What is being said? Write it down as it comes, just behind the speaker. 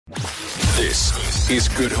This is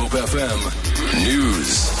Good Hope FM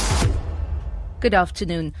News. Good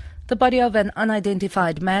afternoon. The body of an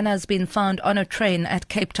unidentified man has been found on a train at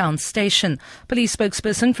Cape Town station. Police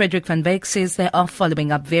spokesperson Frederick van Wyk says they are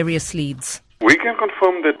following up various leads. We can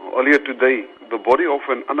confirm that earlier today, the body of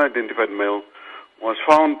an unidentified male was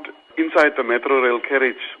found inside the metro rail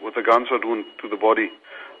carriage with a gunshot wound to the body.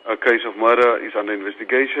 A case of murder is under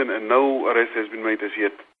investigation and no arrest has been made as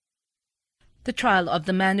yet. The trial of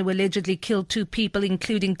the man who allegedly killed two people,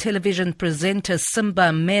 including television presenter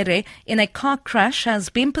Simba Mere, in a car crash has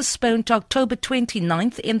been postponed to October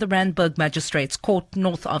 29th in the Randburg Magistrates Court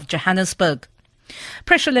north of Johannesburg.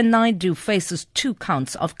 Preshila Naidu faces 2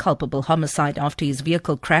 counts of culpable homicide after his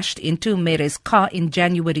vehicle crashed into Mere's car in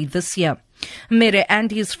January this year. Mere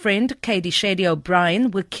and his friend Katie Shady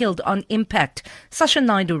O'Brien were killed on impact. Sasha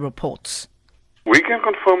Naidu reports. We can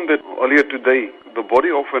confirm that earlier today, the body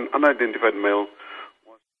of an unidentified male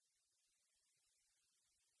was...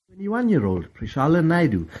 21-year-old Preshila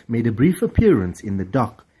Naidu made a brief appearance in the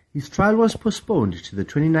dock. His trial was postponed to the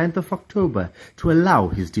 29th of October to allow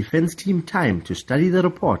his defense team time to study the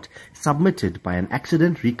report submitted by an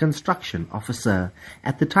accident reconstruction officer.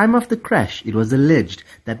 At the time of the crash, it was alleged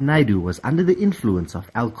that Naidu was under the influence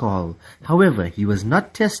of alcohol. However, he was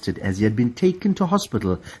not tested as he had been taken to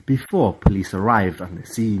hospital before police arrived on the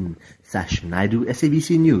scene. Sash Naidu,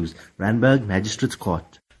 SABC News, Randburg Magistrates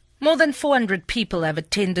Court. More than 400 people have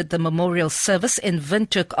attended the memorial service in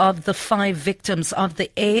Windhoek of the 5 victims of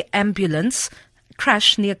the air ambulance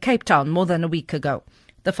crash near Cape Town more than a week ago.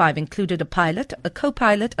 The 5 included a pilot, a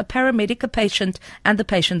co-pilot, a paramedic, a patient, and the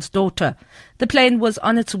patient's daughter. The plane was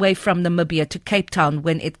on its way from Namibia to Cape Town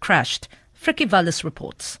when it crashed. Frikkie Wallis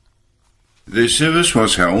reports. The service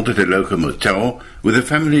was held at a local motel with the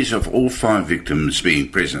families of all 5 victims being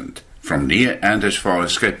present, from near and as far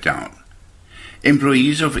as Cape Town.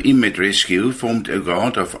 Employees of Immediate Rescue formed a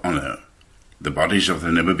guard of honor. The bodies of the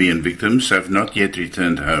Namibian victims have not yet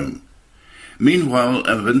returned home. Meanwhile,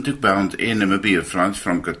 a Windhoek-bound Air Namibia flight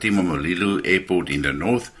from Katima-Molilu Airport in the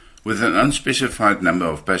north, with an unspecified number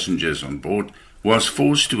of passengers on board, was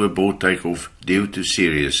forced to abort takeoff due to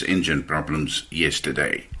serious engine problems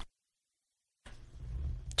yesterday.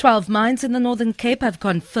 12 mines in the Northern Cape have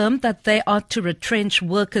confirmed that they are to retrench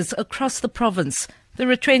workers across the province. The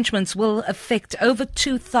retrenchments will affect over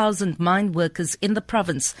 2,000 mine workers in the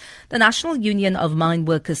province. The National Union of Mine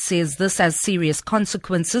Workers says this has serious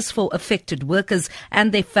consequences for affected workers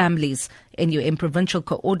and their families. NUM Provincial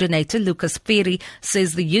Coordinator Lucas Ferry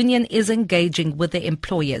says the union is engaging with the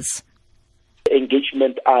employers.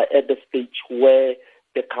 Engagement are at the stage where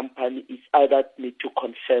the company is either need to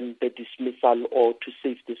confirm the dismissal or to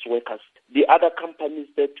save these workers. The other companies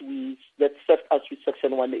that served us with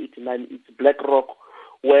Section 189 is BlackRock,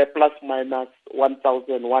 where plus minus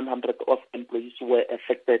 1,100 of employees were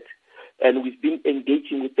affected. And we've been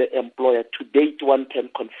engaging with the employer. To date, one can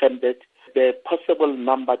confirm that the possible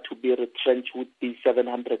number to be retrenched would be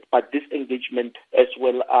 700. But this engagement as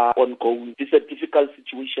well are ongoing. This is a difficult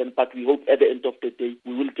situation, but we hope at the end of the day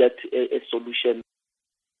we will get a solution.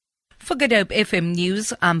 For Good Hope FM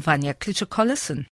News, I'm Vanya Klitschko-Collison.